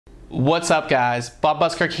What's up, guys? Bob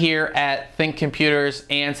Buskirk here at ThinkComputers,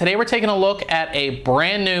 and today we're taking a look at a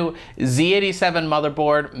brand new Z87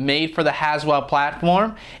 motherboard made for the Haswell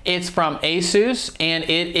platform. It's from ASUS, and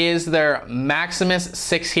it is their Maximus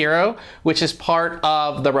 6 Hero, which is part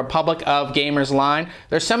of the Republic of Gamers line.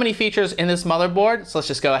 There's so many features in this motherboard, so let's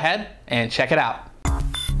just go ahead and check it out.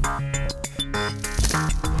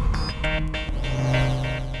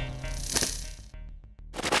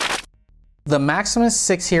 The Maximus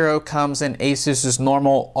 6 Hero comes in ASUS's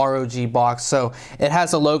normal ROG box, so it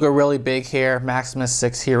has a logo really big here, Maximus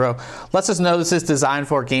 6 Hero. Lets us know this is designed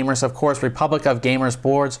for gamers. Of course, Republic of Gamers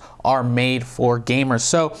boards are made for gamers.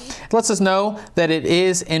 So it lets us know that it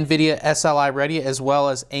is NVIDIA SLI ready as well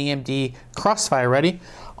as AMD Crossfire ready.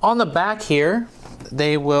 On the back here,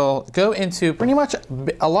 they will go into pretty much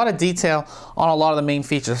a lot of detail on a lot of the main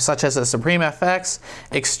features, such as the Supreme FX,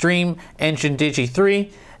 Extreme Engine Digi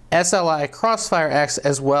 3, SLI Crossfire X,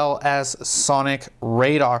 as well as Sonic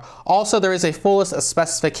Radar. Also, there is a full list of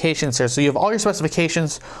specifications here. So you have all your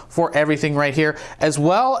specifications for everything right here, as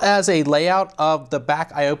well as a layout of the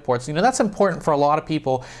back I/O ports. You know, that's important for a lot of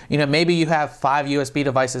people. You know, maybe you have 5 USB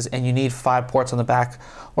devices and you need 5 ports on the back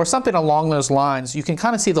or something along those lines. You can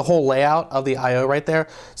kind of see the whole layout of the I/O right there.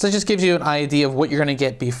 So it just gives you an idea of what you're going to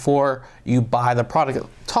get before you buy the product.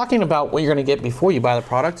 Talking about what you're going to get before you buy the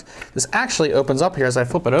product, this actually opens up here as I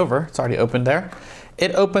flip it over. It's already opened there.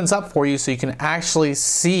 It opens up for you so you can actually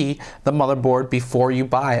see the motherboard before you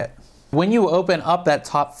buy it. When you open up that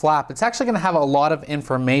top flap, it's actually going to have a lot of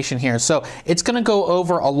information here. So it's going to go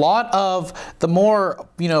over a lot of the more,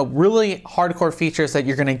 really hardcore features that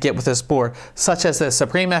you're going to get with this board, such as the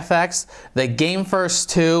Supreme FX, the Game First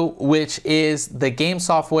 2, which is the game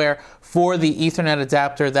software for the Ethernet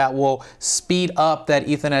adapter that will speed up that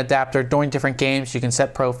Ethernet adapter during different games. You can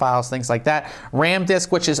set profiles, things like that. RAM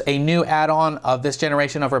disk, which is a new add-on of this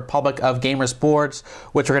generation of Republic of Gamers boards,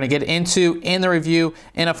 which we're going to get into in the review.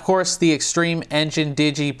 And of course, the Extreme Engine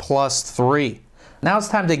Digi Plus 3. Now it's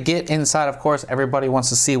time to get inside. Of course, everybody wants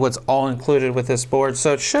to see what's all included with this board.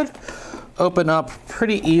 So it should open up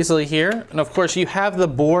pretty easily here. And of course, you have the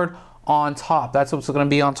board on top. That's what's going to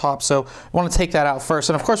be on top. So I want to take that out first.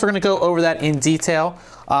 And of course, we're going to go over that in detail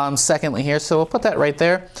secondly here. So we'll put that right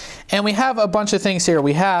there. And we have a bunch of things here.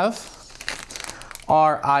 We have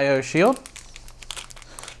our I/O shield.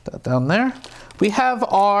 Put that down there. We have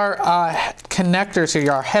our connectors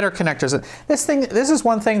here, our header connectors. This is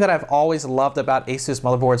one thing that I've always loved about ASUS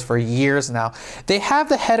motherboards for years now. They have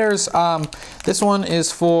the headers, this one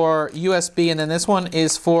is for USB, and then this one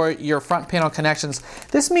is for your front panel connections.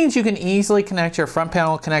 This means you can easily connect your front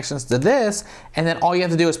panel connections to this, and then all you have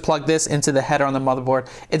to do is plug this into the header on the motherboard.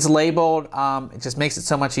 It's labeled, it just makes it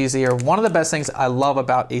so much easier. One of the best things I love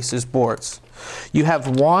about ASUS boards. You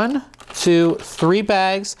have 1, 2, 3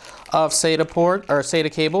 bags of SATA port or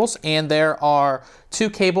SATA cables, and there are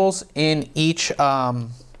 2 cables in each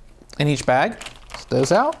bag. Get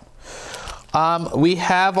those out. We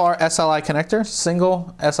have our SLI connector,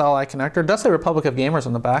 single SLI connector. It does say Republic of Gamers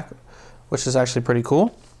on the back, which is actually pretty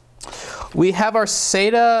cool. We have our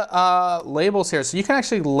SATA labels here, so you can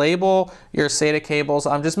actually label your SATA cables.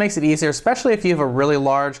 Just makes it easier, especially if you have a really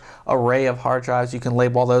large array of hard drives. You can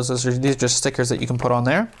label all those. These are just stickers that you can put on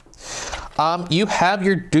there. You have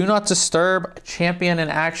your Do Not Disturb Champion in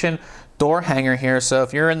Action door hanger here. So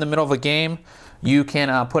if you're in the middle of a game, you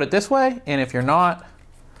can put it this way, and if you're not,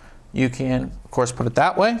 you can, of course, put it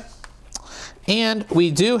that way. And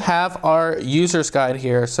we do have our user's guide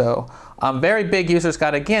here. So very big user's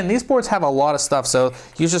guide. Again, these boards have a lot of stuff, so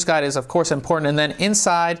user's guide is of course important. And then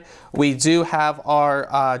inside we do have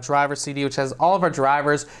our driver CD, which has all of our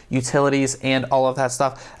drivers, utilities, and all of that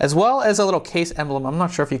stuff, as well as a little case emblem. I'm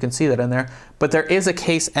not sure if you can see that in there, but there is a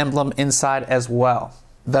case emblem inside as well.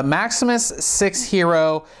 The Maximus 6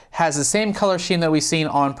 Hero has the same color scheme that we've seen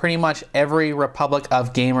on pretty much every Republic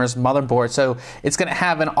of Gamers motherboard. So it's going to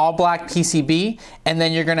have an all black PCB, and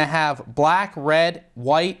then you're going to have black, red,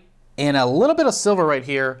 white, and a little bit of silver right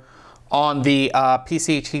here on the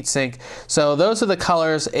PCH heatsink. So those are the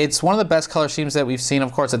colors. It's one of the best color schemes that we've seen.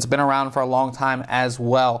 Of course, it's been around for a long time as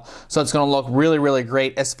well. So it's going to look really, really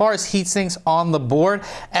great. As far as heatsinks on the board,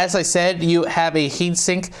 as I said, you have a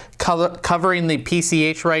heatsink covering the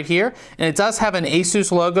PCH right here. And it does have an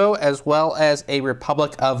ASUS logo as well as a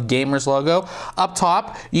Republic of Gamers logo. Up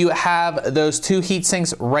top, you have those 2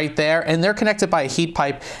 heatsinks right there, and they're connected by a heat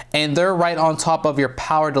pipe, and they're right on top of your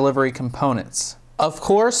power delivery components. Of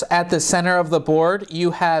course, at the center of the board,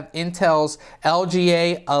 you have Intel's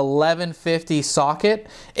LGA 1150 socket.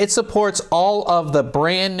 It supports all of the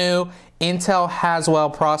brand new Intel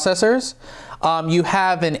Haswell processors. You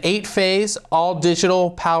have an 8-phase all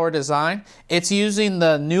digital power design. It's using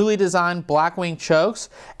the newly designed Blackwing chokes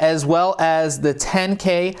as well as the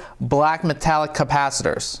 10K black metallic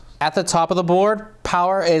capacitors. At the top of the board,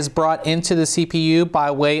 power is brought into the CPU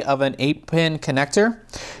by way of an 8-pin connector.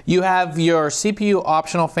 You have your CPU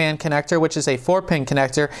optional fan connector, which is a 4-pin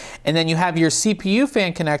connector, and then you have your CPU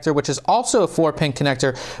fan connector, which is also a 4-pin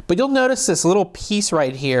connector. But you'll notice this little piece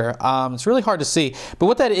right here. It's really hard to see, but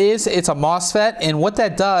what that is, it's a MOSFET, and what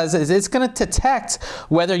that does is it's going to detect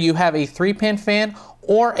whether you have a 3-pin fan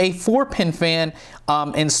or a 4-pin fan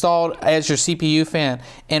installed as your CPU fan.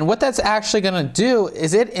 And what that's actually going to do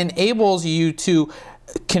is it enables you to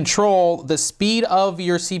control the speed of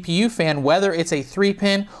your CPU fan, whether it's a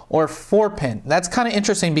 3-pin or 4-pin. That's kind of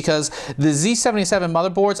interesting because the Z87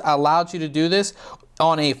 motherboards allowed you to do this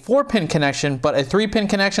on a 4-pin connection, but a 3-pin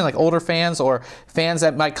connection like older fans or fans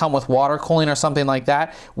that might come with water cooling or something like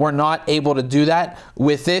that, we're not able to do that.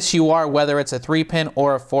 With this, you are, whether it's a 3-pin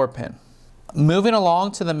or a 4-pin. Moving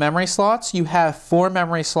along to the memory slots, you have 4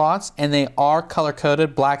 memory slots and they are color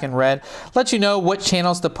coded black and red. Let you know what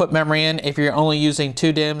channels to put memory in if you're only using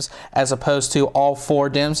 2 DIMMs as opposed to all 4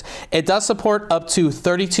 DIMMs. It does support up to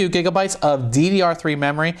 32 gigabytes of DDR3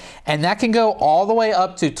 memory, and that can go all the way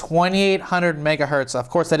up to 2800 megahertz. Of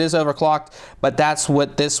course, that is overclocked, but that's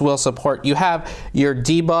what this will support. You have your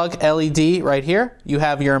debug LED right here. You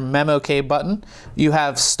have your mem-OK button. You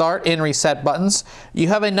have start and reset buttons. You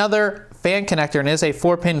have another fan connector, and it is a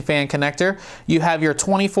 4-pin fan connector. You have your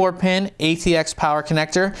 24-pin ATX power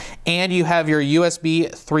connector, and you have your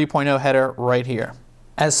USB 3.0 header right here.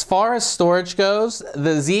 As far as storage goes,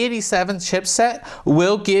 the Z87 chipset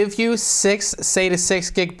will give you 6 SATA 6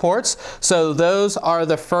 gig ports. So those are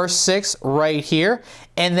the first 6 right here.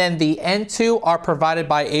 And then the N2 are provided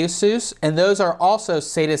by ASUS, and those are also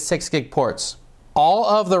SATA 6 gig ports. All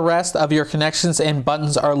of the rest of your connections and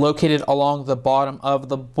buttons are located along the bottom of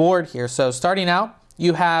the board here. So starting out,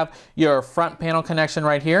 you have your front panel connection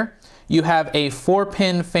right here. You have a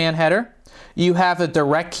 4-pin fan header. You have a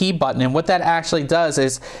direct key button, and what that actually does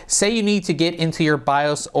is, say you need to get into your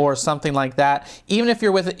BIOS or something like that, even if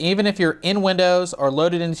you're in Windows or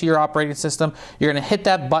loaded into your operating system, you're going to hit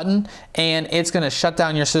that button and it's going to shut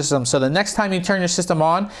down your system. So the next time you turn your system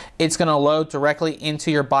on, it's going to load directly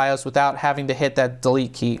into your BIOS without having to hit that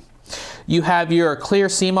delete key. You have your clear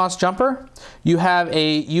CMOS jumper. You have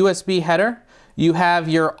a USB header. You have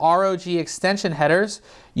your ROG extension headers,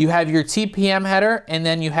 you have your TPM header, and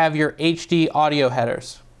then you have your HD audio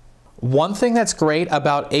headers. One thing that's great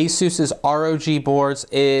about ASUS's ROG boards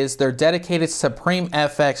is their dedicated Supreme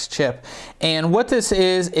FX chip. And what this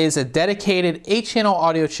is a dedicated 8-channel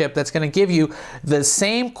audio chip that's going to give you the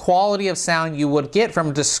same quality of sound you would get from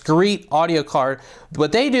a discrete audio card.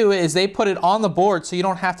 What they do is they put it on the board so you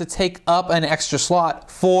don't have to take up an extra slot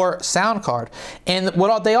for sound card. And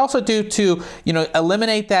what they also do to,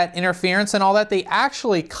 eliminate that interference and all that, they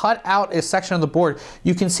actually cut out a section of the board.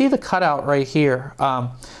 You can see the cutout right here.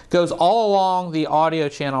 Goes all along the audio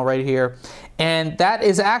channel right here, and that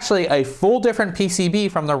is actually a full different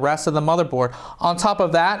PCB from the rest of the motherboard. On top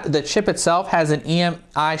of that, the chip itself has an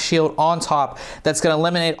EMI shield on top that's going to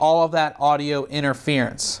eliminate all of that audio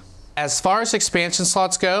interference. As far as expansion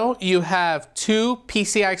slots go, you have 2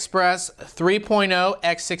 PCI Express 3.0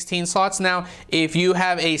 x16 slots. Now, if you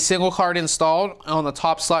have a single card installed on the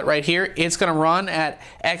top slot right here, it's going to run at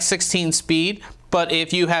x16 speed. But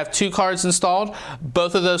if you have 2 cards installed,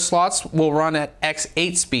 both of those slots will run at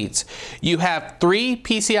X8 speeds. You have 3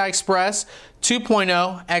 PCI Express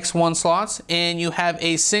 2.0 X1 slots, and you have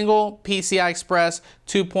a single PCI Express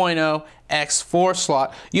 2.0 X4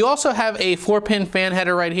 slot. You also have a 4-pin fan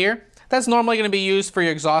header right here. That's normally going to be used for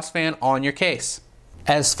your exhaust fan on your case.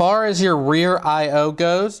 As far as your rear I/O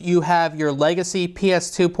goes, you have your legacy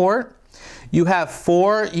PS2 port. You have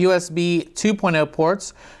 4 USB 2.0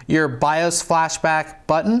 ports, your BIOS flashback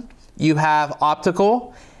button, you have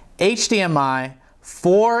optical, HDMI,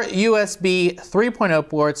 4 USB 3.0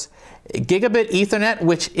 ports, Gigabit Ethernet,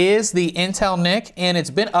 which is the Intel NIC, and it's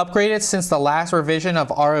been upgraded since the last revision of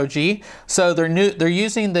ROG. So they're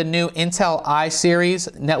using the new Intel I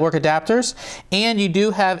series network adapters, and you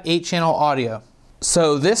do have 8-channel audio.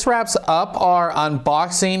 So this wraps up our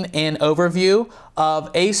unboxing and overview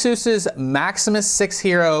of ASUS's Maximus 6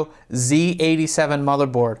 Hero Z87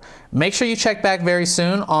 motherboard. Make sure you check back very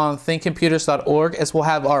soon on ThinkComputers.org, as we'll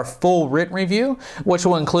have our full written review, which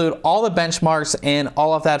will include all the benchmarks and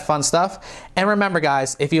all of that fun stuff. And remember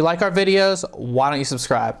guys, if you like our videos, why don't you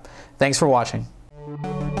subscribe? Thanks for watching.